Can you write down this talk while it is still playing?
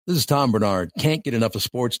This is Tom Bernard. Can't get enough of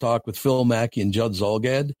sports talk with Phil Mackey and Judd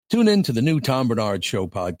Zolgad? Tune in to the new Tom Bernard Show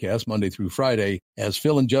podcast Monday through Friday as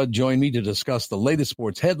Phil and Judd join me to discuss the latest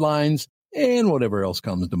sports headlines and whatever else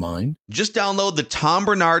comes to mind. Just download the Tom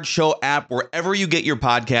Bernard Show app wherever you get your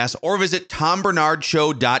podcasts or visit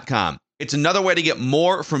tombernardshow.com. It's another way to get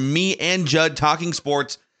more from me and Judd talking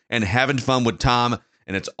sports and having fun with Tom,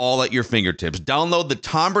 and it's all at your fingertips. Download the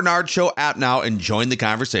Tom Bernard Show app now and join the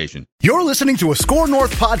conversation. You're listening to a Score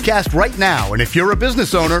North podcast right now, and if you're a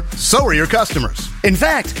business owner, so are your customers. In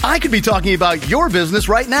fact, I could be talking about your business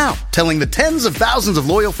right now, telling the tens of thousands of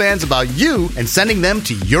loyal fans about you and sending them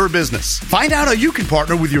to your business. Find out how you can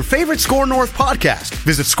partner with your favorite Score North podcast.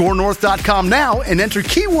 Visit scorenorth.com now and enter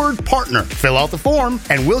keyword partner. Fill out the form,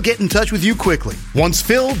 and we'll get in touch with you quickly. Once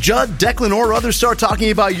Phil, Judd, Declan, or others start talking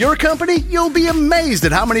about your company, you'll be amazed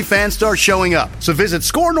at how many fans start showing up. So visit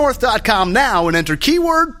scorenorth.com now and enter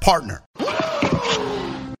keyword partner.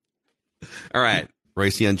 All right,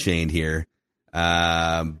 Reusse Unchained here.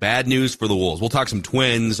 Bad news for the Wolves. We'll talk some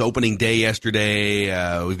Twins. Opening day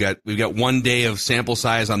yesterday. We've got 1 day of sample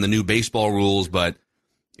size on the new baseball rules, but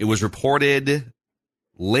it was reported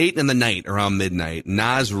late in the night, around midnight,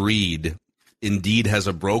 Naz Reid indeed has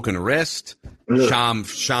a broken wrist.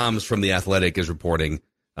 Shams from The Athletic is reporting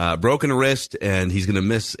broken wrist, and he's going to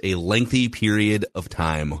miss a lengthy period of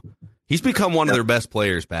time. He's become one of their best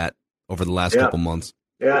players, Pat, over the last couple months.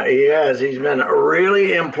 Yeah, he has. He's been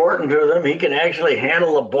really important to them. He can actually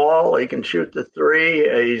handle the ball. He can shoot the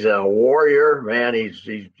three. He's a warrior, man.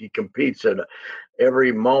 He competes at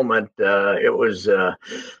every moment. It was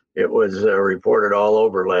reported all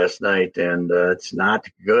over last night, and it's not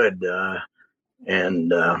good.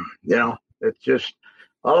 It's just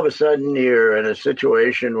all of a sudden you're in a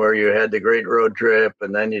situation where you had the great road trip,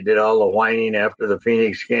 and then you did all the whining after the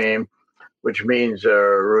Phoenix game, which means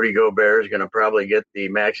Rudy Gobert is going to probably get the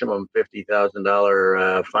maximum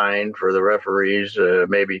 $50,000 fine for the referees,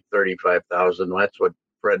 maybe $35,000. That's what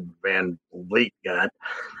Fred Van Vliet got.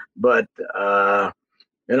 But, and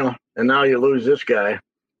now you lose this guy.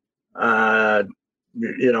 Who's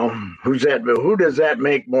that? Who does that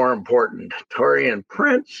make more important? Taurean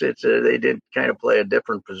Prince. They did kind of play a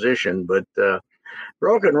different position, but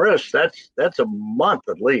broken wrist. That's a month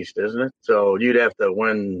at least, isn't it? So you'd have to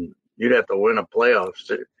win a playoff.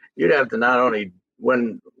 You'd have to not only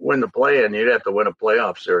win the play-in, you'd have to win a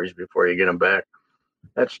playoff series before you get him back.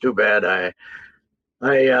 That's too bad. I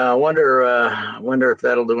wonder if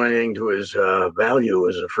that'll do anything to his value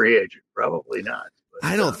as a free agent. Probably not.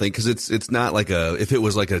 I don't think, because it's not like if it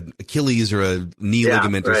was like a Achilles or a knee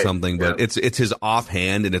ligament or something, but it's his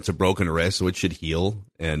offhand and it's a broken wrist, so it should heal.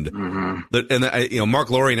 And Mark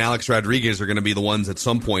Lowry and Alex Rodriguez are going to be the ones at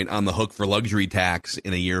some point on the hook for luxury tax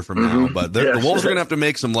in a year from now. But the Wolves are going to have to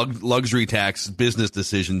make some luxury tax business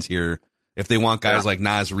decisions here if they want guys like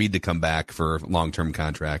Naz Reid to come back for long-term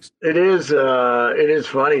contracts. It is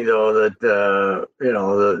funny though that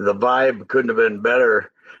the vibe couldn't have been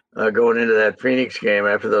better. Going into that Phoenix game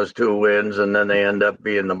after those two wins, and then they end up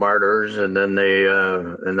being the martyrs, and then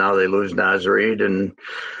and now they lose Naz Reid, and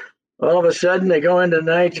all of a sudden they go into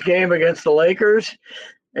tonight's game against the Lakers,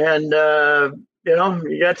 and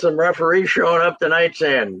you got some referees showing up tonight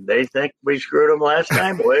saying they think we screwed them last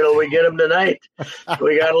time. Wait till we get them tonight.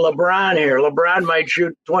 We got a LeBron here. LeBron might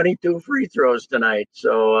shoot 22 free throws tonight.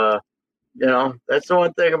 So that's the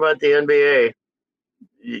one thing about the NBA.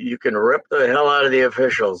 You can rip the hell out of the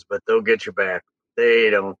officials, but they'll get you back.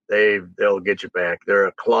 They don't. They'll get you back. They're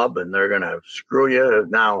a club, and they're going to screw you.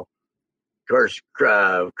 Now, of course,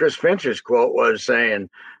 Chris Finch's quote was saying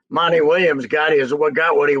Monty Williams got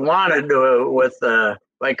what he wanted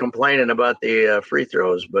by complaining about the free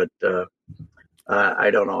throws. But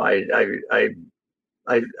I don't know. I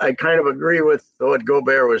kind of agree with what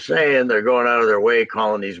Gobert was saying. They're going out of their way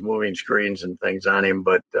calling these moving screens and things on him,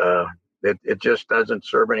 but. It just doesn't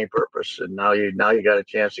serve any purpose, and now you got a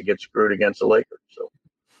chance to get screwed against the Lakers. So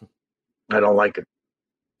I don't like it.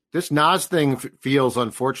 This Naz thing feels,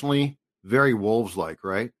 unfortunately, very Wolves-like,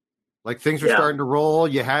 right? Like things are starting to roll.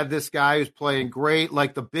 You had this guy who's playing great,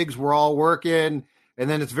 like the bigs were all working, and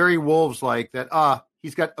then it's very Wolves-like that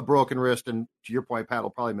he's got a broken wrist, and to your point, Pat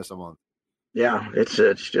will probably miss a month. Yeah, it's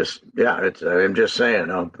just I'm just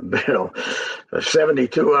saying,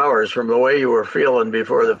 72 hours from the way you were feeling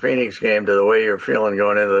before the Phoenix game to the way you're feeling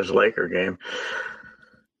going into this Laker game.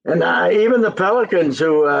 And even the Pelicans,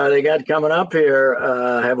 who they got coming up here,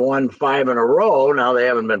 have won 5 in a row. Now they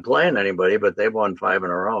haven't been playing anybody, but they've won 5 in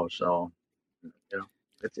a row. So,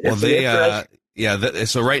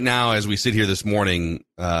 so right now, as we sit here this morning,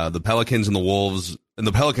 the Pelicans and the Wolves. And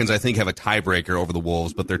the Pelicans, I think, have a tiebreaker over the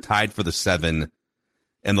Wolves, but they're tied for the 7.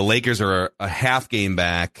 and the Lakers are a half game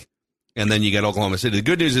back, and then you get Oklahoma City. The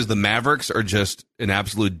good news is the Mavericks are just an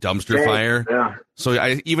absolute dumpster fire. Yeah.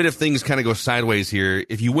 So even if things kind of go sideways here,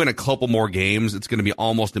 if you win a couple more games, it's going to be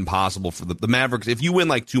almost impossible for the Mavericks. If you win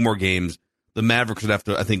like 2 more games, the Mavericks would have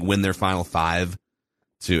to, I think, win their final 5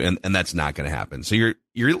 and that's not going to happen. So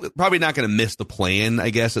you're probably not going to miss the play-in,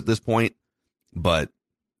 I guess, at this point. But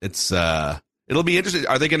it'll be interesting.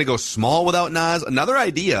 Are they going to go small without Naz? Another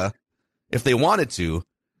idea, if they wanted to,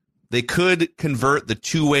 they could convert the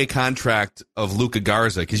 2-way contract of Luka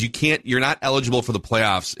Garza, because you're not eligible for the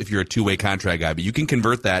playoffs if you're a 2-way contract guy, but you can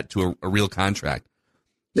convert that to a real contract.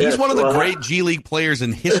 He's one of the great G League players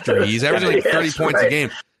in history. He's averaging like 30 points a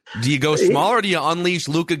game. Do you go small or do you unleash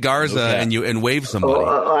Luka Garza and waive somebody?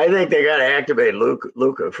 I think they got to activate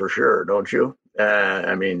Luka for sure, don't you?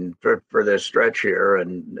 I mean, for this stretch here,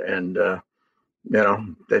 and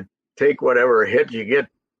they take whatever hit you get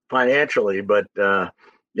financially. But I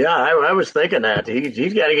was thinking that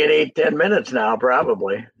he's got to get 8-10 minutes now,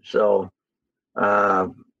 probably. So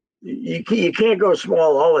you can't go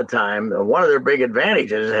small all the time. One of their big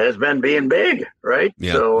advantages has been being big, right?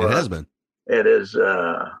 Yeah, so, it has been. It is.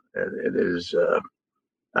 It is.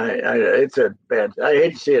 It's a bad. I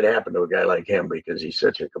hate to see it happen to a guy like him because he's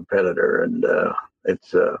such a competitor, and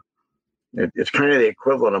it's kind of the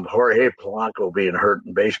equivalent of Jorge Polanco being hurt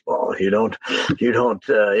in baseball. You don't.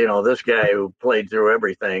 This guy who played through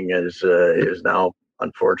everything is now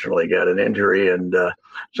unfortunately got an injury, and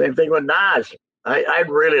same thing with Naz. I'd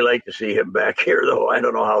really like to see him back here, though. I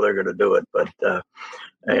don't know how they're going to do it, but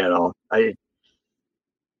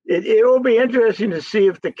It will be interesting to see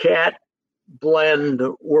if the Cat blend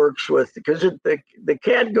works with, because the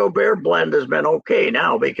Cat Gobert blend has been okay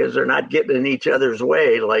now because they're not getting in each other's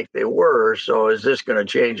way like they were. So is this going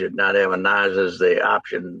to change it? Not having Naz as the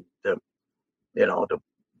option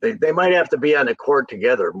they might have to be on the court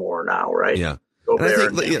together more now, right? Yeah.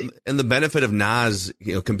 And the benefit of Naz,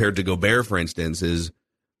 compared to Gobert, for instance, is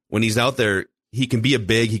when he's out there, he can be a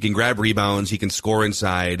big, he can grab rebounds, he can score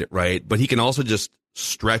inside, right? But he can also just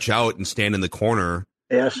stretch out and stand in the corner,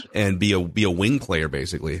 yes, and be a wing player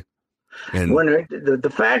basically. And when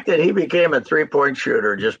the fact that he became a 3-point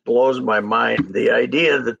shooter just blows my mind. The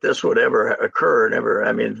idea that this would ever occur,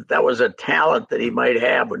 that was a talent that he might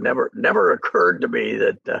have, would never occurred to me.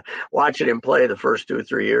 That watching him play the first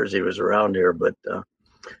 2-3 years he was around here, but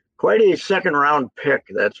quite a second round pick,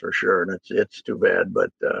 that's for sure. And it's too bad,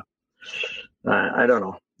 but I don't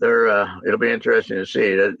know. It'll be interesting to see.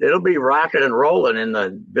 It'll be rocking and rolling in the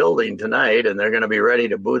building tonight, and they're going to be ready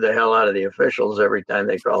to boo the hell out of the officials every time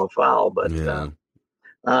they call a foul. But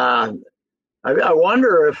I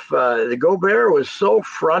wonder if the Gobert was so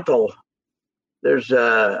frontal. There's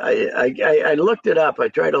I looked it up. I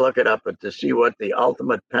tried to look it up to see what the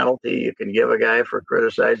ultimate penalty you can give a guy for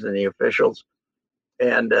criticizing the officials,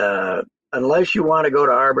 and unless you want to go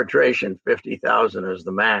to arbitration, 50,000 is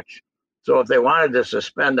the max. So if they wanted to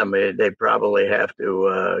suspend him, they'd probably have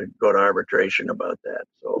to go to arbitration about that.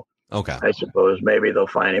 So okay, I suppose maybe they'll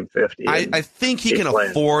fine him 50. I think he can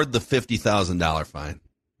afford the $50,000 fine.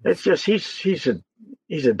 It's just he's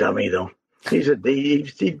a dummy though.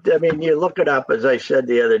 You look it up, as I said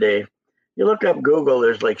the other day. You look up Google.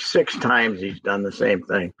 There's like 6 times he's done the same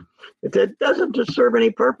thing. It doesn't serve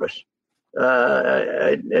any purpose.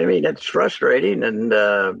 It's frustrating, and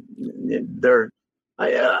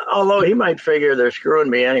although he might figure they're screwing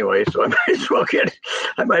me anyway, so I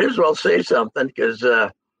might as well say something because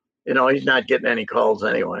he's not getting any calls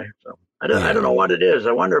anyway. So I don't know what it is.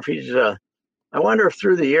 I wonder if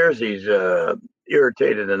through the years he's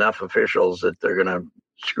irritated enough officials that they're going to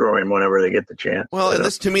screw him whenever they get the chance. Well, and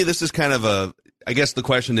this is kind of I guess the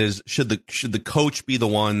question is, should the coach be the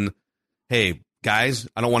one? Hey guys,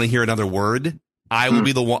 I don't want to hear another word. I will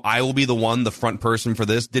be the one. I will be the one, the front person for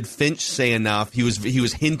this. Did Finch say enough? He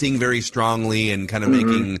was hinting very strongly and kind of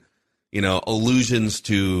making, allusions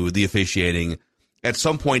to the officiating. At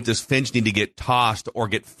some point, does Finch need to get tossed or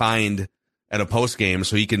get fined at a post game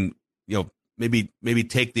so he can, maybe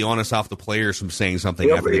take the onus off the players from saying something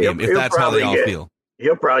after the game, if that's how they all feel?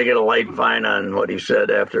 He'll probably get a light fine on what he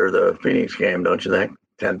said after the Phoenix game, don't you think?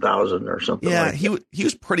 10,000 or something. Yeah, like that. he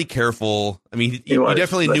was pretty careful. I mean, he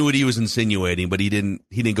definitely knew what he was insinuating, but he didn't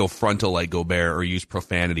go frontal like Gobert or use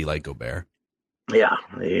profanity like Gobert. Yeah,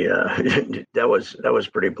 that was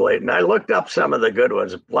pretty blatant. I looked up some of the good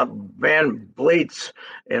ones. Van Vliet's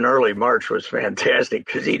in early March was fantastic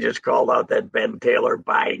because he just called out that Ben Taylor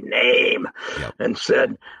by name and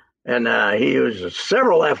said. And he used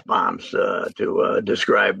several F-bombs to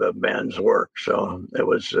describe Ben's work. So it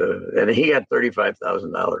was, and he got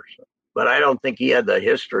 $35,000. But I don't think he had the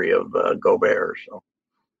history of Gobert. So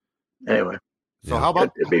anyway. So how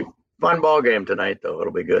about it'll be a fun ball game tonight, though.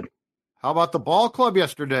 It'll be good. How about the ball club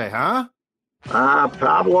yesterday, huh?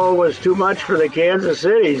 Pablo was too much for the Kansas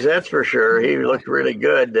Cities, that's for sure. He looked really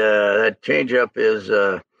good. That changeup is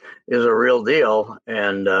a real deal,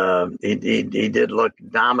 and he did look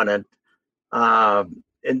dominant.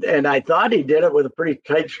 And I thought he did it with a pretty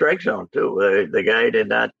tight strike zone too. The guy did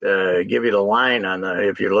not give you the line on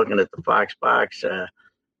if you're looking at the Fox box, did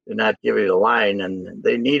not give you the line, and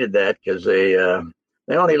they needed that because they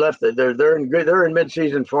only left they're in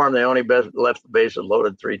midseason form. They only left the bases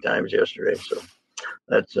loaded 3 times yesterday, so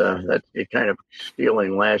that's kind of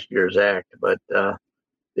stealing last year's act. But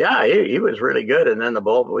yeah, he was really good. And then the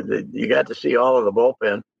bullpen, you got to see all of the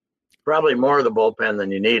bullpen, probably more of the bullpen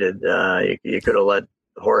than you needed. You could have let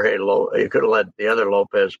you could have let the other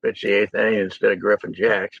Lopez pitch the 8th inning instead of Griffin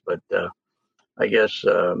Jacks, but I guess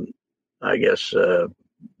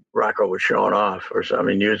Rocco was showing off or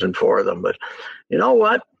something, using 4 of them. But you know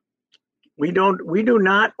what? We do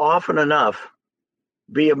not often enough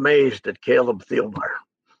be amazed at Caleb Thielbar.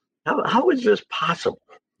 How is this possible?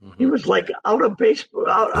 Mm-hmm. He was like out of baseball,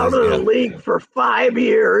 out of the league for 5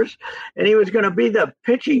 years, and he was going to be the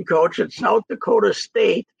pitching coach at South Dakota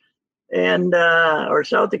State, or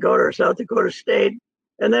South Dakota State,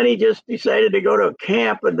 and then he just decided to go to a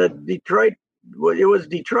camp, and it was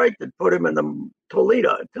Detroit that put him in the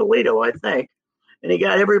Toledo, I think, and he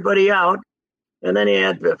got everybody out, and then he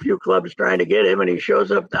had a few clubs trying to get him, and he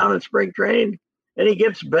shows up down in spring training, and he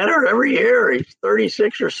gets better every year. He's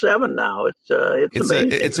 36 or 7 now. It's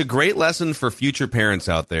amazing. It's a great lesson for future parents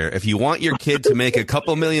out there. If you want your kid to make a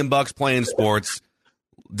couple $1 million playing sports,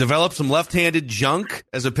 develop some left-handed junk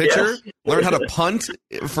as a pitcher. Yes. Learn how to punt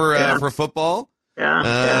for football.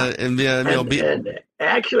 Yeah. And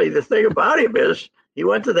actually, the thing about him is he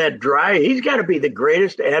went to that drive. He's got to be the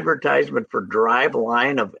greatest advertisement for drive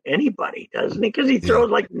line of anybody, doesn't he? Because he throws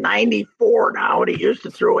like 94 now, and he used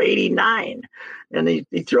to throw 89. And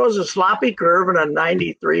he throws a sloppy curve and a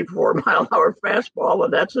 93 4-mile-an-hour fastball,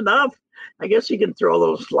 and that's enough. I guess he can throw a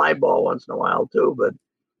little slide ball once in a while too, but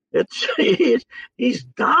he's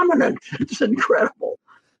dominant. It's incredible.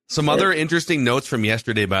 Some other interesting notes from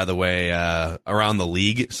yesterday, by the way, around the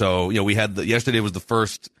league. So, we had yesterday was the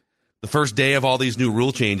first day of all these new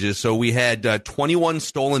rule changes. So we had 21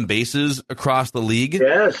 stolen bases across the league.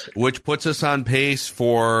 Yes, which puts us on pace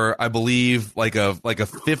for, I believe, like a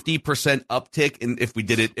 50% uptick. And if we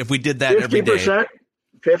did that 50%, every day,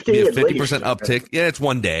 50% uptick. Yeah, it's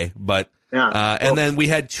one day, but. Yeah. And then we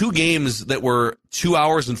had 2 games that were 2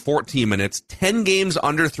 hours and 14 minutes, 10 games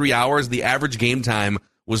under 3 hours. The average game time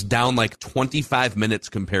was down like 25 minutes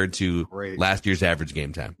compared to last year's average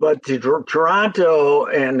game time. But Toronto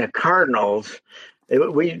and the Cardinals,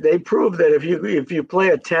 they proved that if you play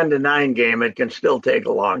a 10-9 game, it can still take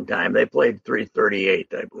a long time. They played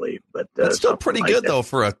 3:38, I believe. But that's still pretty good though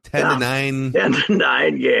for a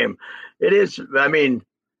 10-9 game. It is. I mean,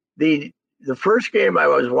 the first game I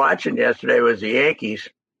was watching yesterday was the Yankees.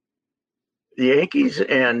 The Yankees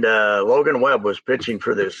and Logan Webb was pitching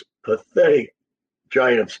for this pathetic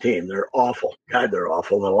Giants team. They're awful. God, they're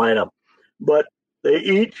awful, the lineup. But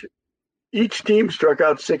they each team struck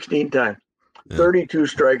out 16 times. 32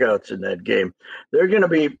 strikeouts in that game. They're going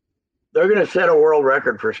to set a world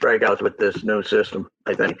record for strikeouts with this new system,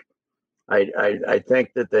 I think. I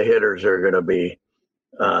think that the hitters are going to be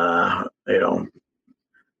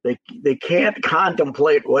They can't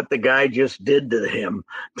contemplate what the guy just did to him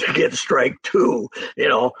to get strike 2.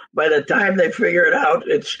 By the time they figure it out,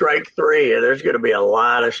 it's strike 3. And there's going to be a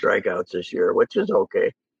lot of strikeouts this year, which is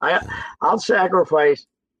okay. I'll sacrifice.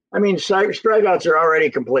 I mean, strikeouts are already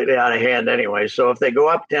completely out of hand anyway. So if they go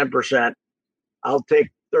up 10%, I'll take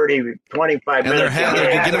 30, 25 minutes.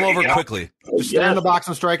 And get them over quickly. Just stand in the box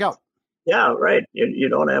and strike out. Yeah, right. You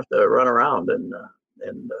don't have to run around in the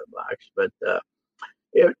box. But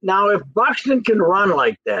if Buxton can run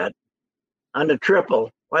like that on the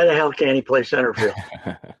triple, why the hell can't he play center field?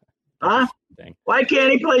 Huh? Why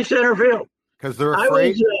can't he play center field? Because they're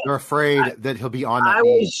afraid that he'll be on that. I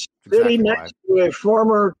was sitting next to a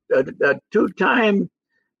former 2-time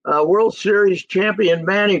World Series champion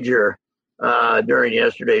manager during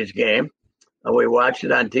yesterday's game. We watched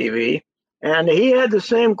it on TV, and he had the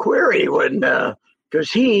same query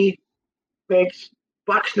because he thinks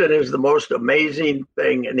Buxton is the most amazing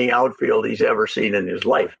thing in the outfield he's ever seen in his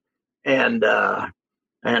life. And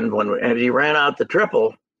when he ran out the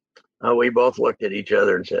triple, we both looked at each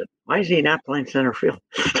other and said, "Why is he not playing center field?"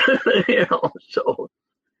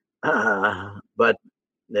 But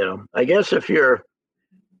I guess if you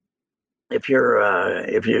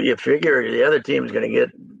figure the other team's going to get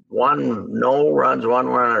no runs, 1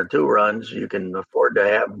 run or 2 runs, you can afford to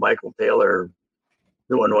have Michael Taylor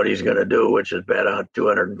doing what he's going to do, which is bat out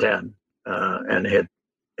 210 and hit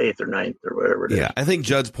 8th or 9th or whatever it is. Yeah, I think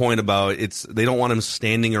Judd's point about they don't want him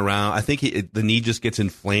standing around. I think the knee just gets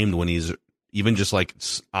inflamed when he's even just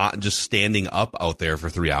just standing up out there for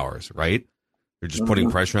 3 hours, right? They're just putting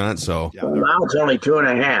pressure on it. So now it's only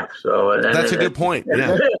 2.5. So that's a good point.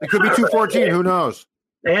 Yeah, it could be 2:14. Who knows?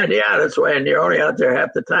 And that's why. And you're only out there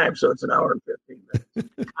half the time, so it's an hour and 15 minutes.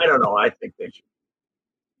 I don't know. I think they should.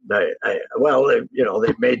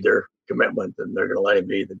 They've made their commitment, and they're going to let him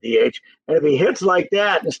be the DH. And if he hits like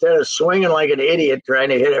that, instead of swinging like an idiot trying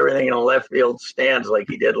to hit everything in the left field stands like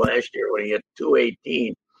he did last year when he hit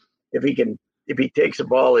 218, if he takes the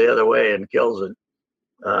ball the other way and kills it.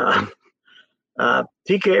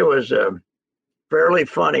 TK was fairly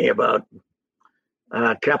funny about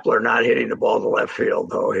Kepler not hitting the ball to left field,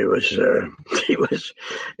 though. He was,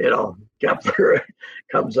 Kepler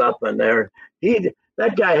comes up and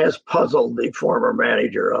that guy has puzzled the former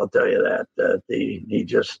manager. I'll tell you that. He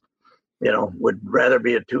just, would rather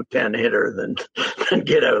be a 210 hitter than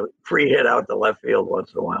get a free hit out to left field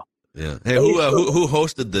once in a while. Yeah. Hey, who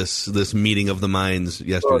hosted this meeting of the minds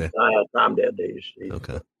yesterday? Tom did.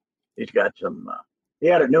 He's got some. He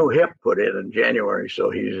had a new hip put in January, so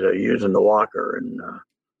he's using the walker, and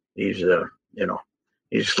he's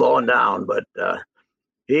slowing down. But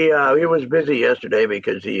he was busy yesterday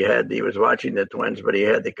because he was watching the Twins, but he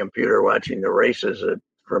had the computer watching the races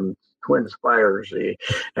from Twins Fires. He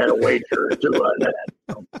had a wager or two on that.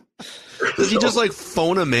 Does he just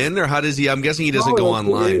phone him in, or how does he? I'm guessing he doesn't go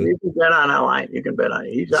online. You can bet online. You can bet on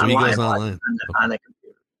it. He's online. He goes online on the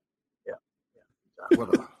computer. Yeah.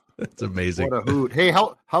 That's amazing. What a hoot. Hey,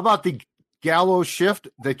 how about the Gallo shift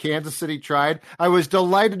that Kansas City tried? I was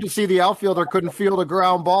delighted to see the outfielder couldn't field a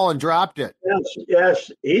ground ball and dropped it.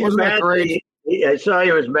 Yes. He's mad. I saw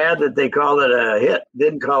he was mad that they called it a hit.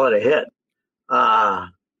 Didn't call it a hit.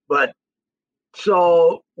 But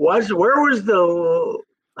so where did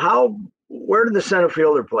the center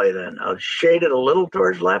fielder play then? Shaded a little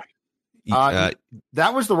towards left?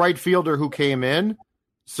 That was the right fielder who came in.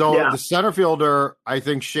 So the center fielder, I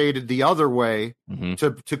think, shaded the other way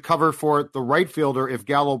to cover for the right fielder if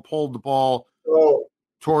Gallo pulled the ball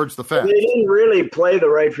towards the fence. They didn't really play the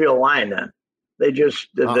right field line then. They just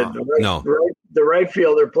the right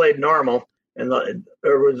fielder played normal, and the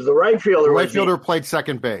right fielder. The right fielder played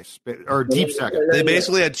second base or deep second. They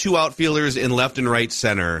basically had 2 outfielders in left and right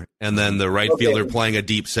center, and then the right fielder playing a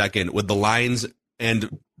deep second with the lines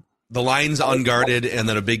unguarded, and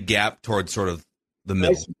then a big gap towards sort of the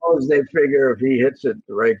middle. I suppose they figure if he hits it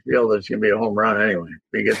the right field, it's going to be a home run anyway.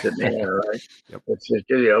 If he gets it in the air, right? Yep. It's just,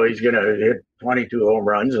 he's going to hit 22 home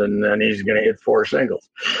runs, and then he's going to hit 4 singles,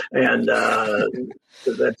 and that's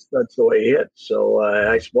the way he hits. So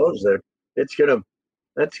I suppose that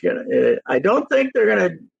I don't think they're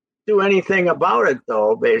going to do anything about it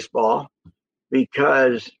though, baseball,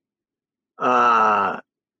 because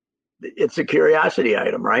it's a curiosity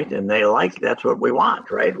item, right? And that's what we want,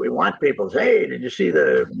 right? We want people to say, "Hey, did you see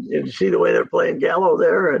the way they're playing Gallo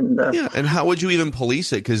there?" And and how would you even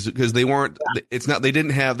police it? Because they weren't. It's not. They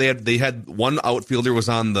didn't have. They had one outfielder was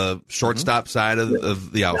on the shortstop side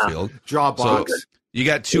of the outfield. Draw box. So you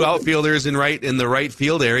got 2 outfielders in the right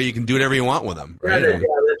field area. You can do whatever you want with them, right? Yeah,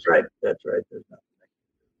 that's right. There's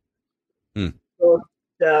nothing. So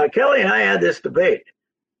Kelly and I had this debate.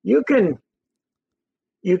 You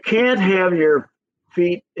can't have your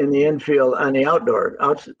feet in the infield on the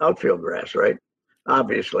outfield grass, right?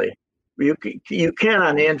 Obviously, you can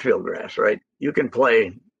on the infield grass, right? You can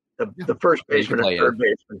play the first baseman and third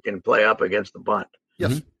baseman can play up against the bunt.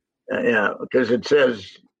 Yes, because it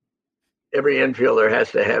says every infielder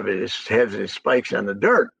has to have his spikes on the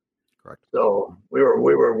dirt. Correct. So we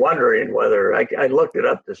were wondering whether I looked it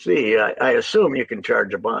up to see. I assume you can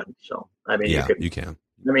charge a bunt. So I mean, you can.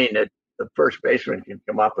 I mean, the first baseman can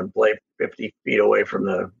come up and play 50 feet away from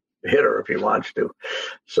the hitter if he wants to.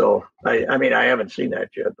 So I mean, I haven't seen that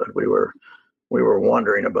yet, but we were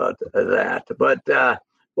wondering about that. But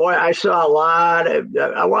boy, I saw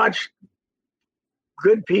I watched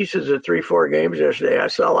good pieces of 3-4 games yesterday. I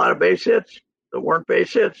saw a lot of base hits that weren't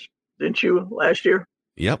base hits. Didn't you last year?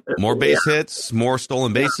 Yep. More base hits, more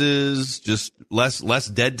stolen bases, just less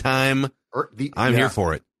dead time. I'm here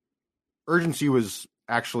for it. Urgency was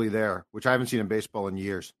actually there, which I haven't seen in baseball in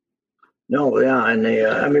years. No, yeah, and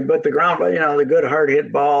but the ground, the good hard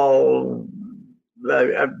hit ball.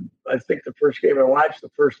 I think the first game I watched, the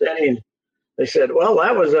first inning, they said, "Well,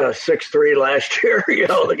 that was a 6-3 last year."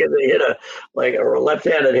 Because they hit a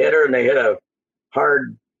left-handed hitter and they hit a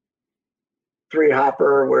hard three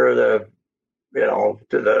hopper where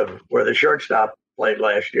where the shortstop played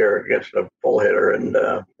last year against a full hitter, and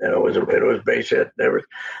it was base hit.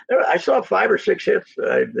 I saw 5 or 6 hits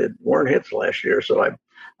that weren't hits last year, so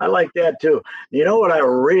I like that too. You know what I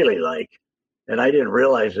really like, and I didn't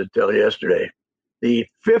realize it till yesterday, the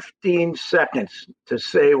 15 seconds to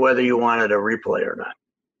say whether you wanted a replay or not.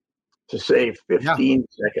 To save 15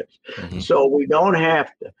 seconds. Mm-hmm. So we're not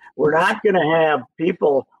going to have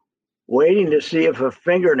people waiting to see if a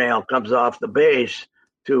fingernail comes off the base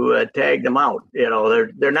to tag them out.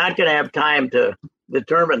 They're not going to have time to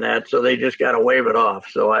determine that, so they just got to wave it off.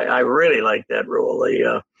 So I really like that rule.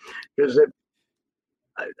 Because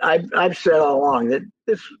I've said all along that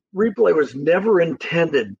this replay was never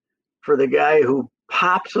intended for the guy who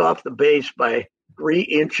pops off the base by 3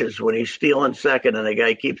 inches when he's stealing second and the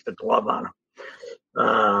guy keeps the glove on him.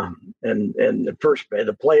 And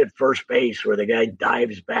the play at first base where the guy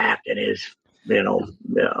dives back and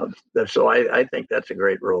so I think that's a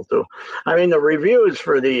great rule too. I mean, the reviews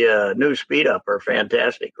for the new speed up are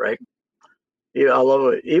fantastic, right? Yeah,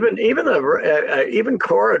 although even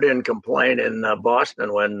Cora didn't complain in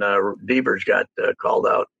Boston when Devers got called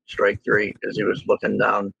out strike 3 because he was looking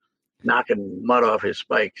down, knocking mud off his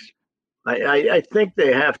spikes. I think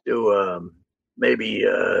they have to maybe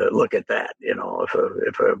look at that,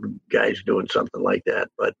 if a guy's doing something like that.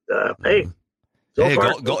 But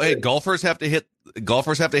golfers have to hit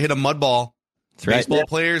a mud ball. Baseball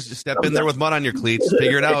players just step in there with mud on your cleats,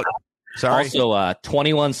 figure it out. Sorry. Also,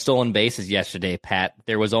 21 stolen bases yesterday, Pat.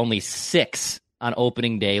 There was only 6 on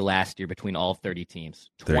opening day last year between all 30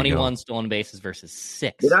 teams. 21 stolen bases versus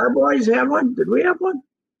 6. Did our boys have one? Did we have one?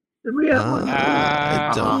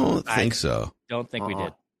 I don't think so. Don't think we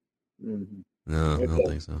did. Mm-hmm. No, I don't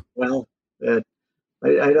think so. Well, I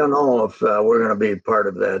don't know if we're going to be part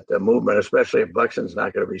of that movement, especially if Buxton's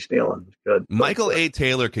not going to be stealing. Good. Michael A.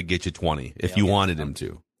 Taylor could get you 20 if you wanted him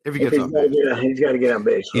to. If he gets on base. He's got to get on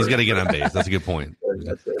base. He's got to get on base. That's a good point.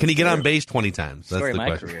 Can he get on base 20 times? That's Story the of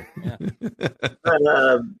my question. career.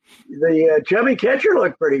 The chubby catcher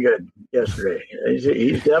looked pretty good yesterday.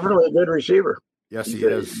 He's definitely a good receiver. Yes, he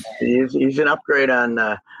is. He's an upgrade on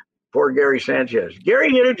poor Gary Sanchez.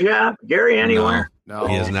 Gary get a job. Gary anywhere. No,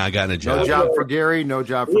 he has not gotten a job. No job for Gary. No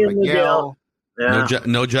job for Miguel. Yeah.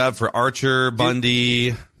 No job for Archer,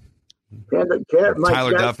 Bundy,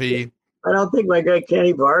 Tyler Duffy. I don't think my guy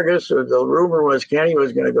Kenny Vargas, or the rumor was Kenny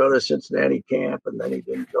was going to go to Cincinnati camp, and then he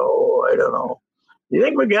didn't go. I don't know. You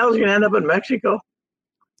think Miguel's going to end up in Mexico?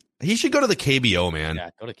 He should go to the KBO, man. Yeah,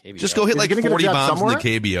 go to KBO. Just go hit like 40 bombs in the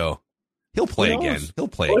KBO. He'll play again. He'll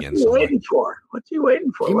play again. What's he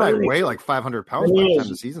waiting for? He might weigh like 500 pounds by the time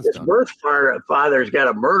the season's done. His birth father's got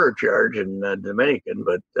a murder charge in Dominican,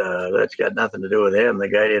 but that's got nothing to do with him. The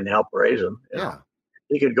guy didn't help raise him. Yeah.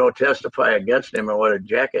 He could go testify against him and what a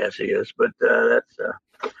jackass he is, but that's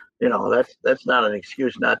not an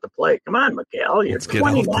excuse not to play. Come on, Miguel. You're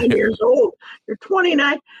 29 years old. You're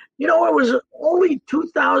 29. It was only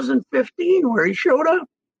 2015 where he showed up.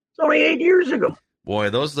 It's only 8 years ago.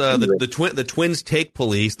 Boy, those the Twins take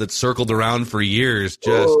police that circled around for years,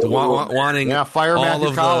 just wanting fire all Matthew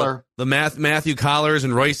of Collar. the Matthew Collars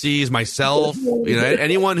and Reusse's, myself.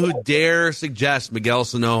 Anyone who dare suggest Miguel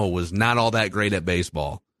Sano was not all that great at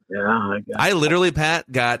baseball. Yeah, I literally,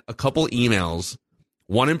 Pat, got a couple emails,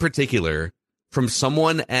 one in particular from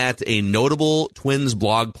someone at a notable Twins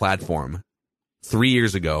blog platform 3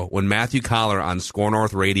 years ago when Matthew Collar on Score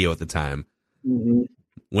North Radio at the time. Mm-hmm.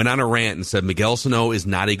 Went on a rant and said Miguel Sano is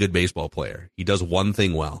not a good baseball player. He does one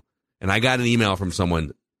thing well. And I got an email from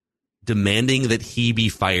someone demanding that he be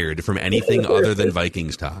fired from anything other than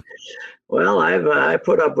Vikings talk. Well, I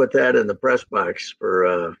put up with that in the press box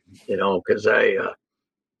for, because a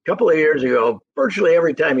couple of years ago, virtually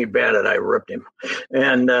every time he batted, I ripped him.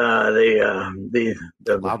 And the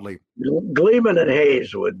loudly Gleeman and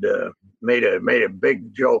Hayes would made a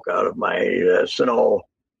big joke out of my Sano.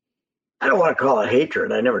 I don't want to call it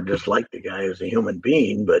hatred. I never disliked the guy as a human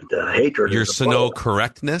being, but hatred. Your Sano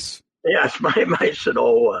correctness? Yes, my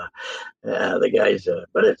Sano, the guys.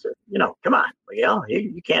 But it's come on, Miguel.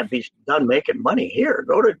 You can't be done making money here.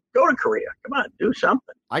 Go to Korea. Come on, do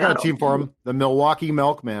something. I got a team for him. The Milwaukee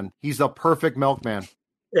Milkman. He's the perfect milkman.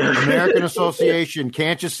 American Association.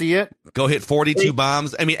 Can't you see it? Go hit 42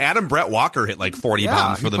 bombs. I mean, Adam Brett Walker hit like 40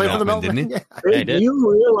 bombs for the Milkman, didn't he? Yeah. Do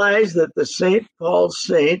you realize that the St. Paul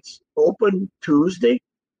Saints open Tuesday?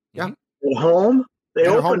 Yeah. At home? They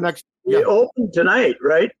open tonight,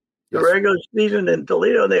 right? The regular season in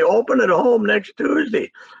Toledo. They open at home next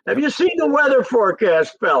Tuesday. Have you seen the weather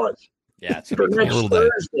forecast, fellas? Yeah, it's for next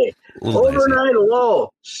Thursday. Overnight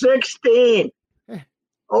low, 16.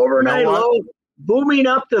 Overnight low, booming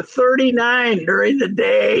up to 39 during the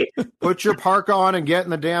day. Put your parka on and get in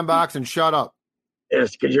the damn box and shut up.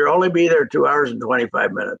 Yes, because you'll only be there 2 hours and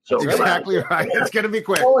 25 minutes. So that's exactly right. It's going to be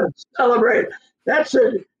quick. Oh, and celebrate. That's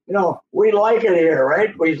it. We like it here,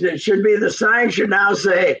 right? It should be, the sign should now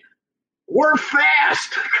say, "We're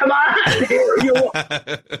fast. Come on here.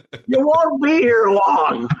 You won't be here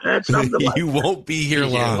long." That's something like you won't be here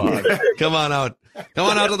long. Come on out. Come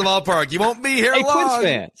on out to the ballpark. You won't be here long.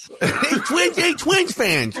 Twins fans. Hey, Twins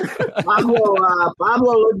fans.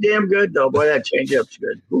 Pablo looked damn good, though. Boy, that changeup's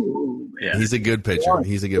good. Ooh, man. He's a good pitcher.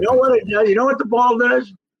 He's a good pitcher. What it does? You know what the ball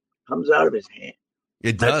does? Comes out of his hand.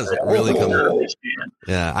 It does. It really comes out of his hand.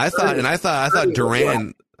 Yeah, I thought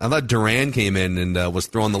Duran. I thought Duran came in and was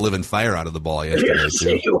throwing the living fire out of the ball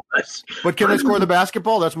yesterday, too. But can they score the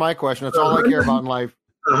basketball? That's my question. That's all I care about in life.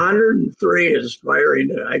 103 is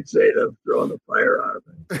firing. I'd say they're throwing the fire out of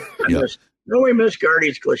it. We miss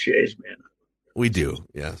Gardy's cliches, man. We do.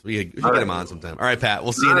 Yeah, we get him on sometime. All right, Pat.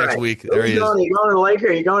 We'll see you next week. There he is. You going to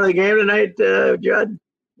Lakers? You going to the game tonight, Judd?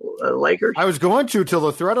 Lakers. I was going to till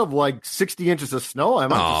the threat of like 60 inches of snow. I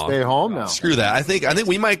might have to stay home now. Screw that. I think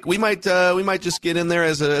we might just get in there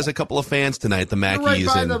as a couple of fans tonight, the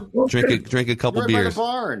Mackies, and drink a couple beers. By the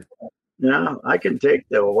barn. Yeah, I can take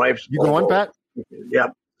the wife's. You going, Pat? Yeah,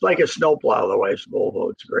 it's like a snowplow. The wife's Volvo.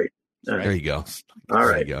 It's great. There you go. All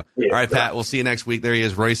right. Yeah, all right, Pat. We'll see you next week. There he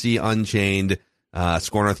is, Reusse Unchained,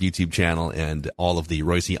 Score North YouTube channel, and all of the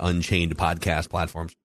Reusse Unchained podcast platforms.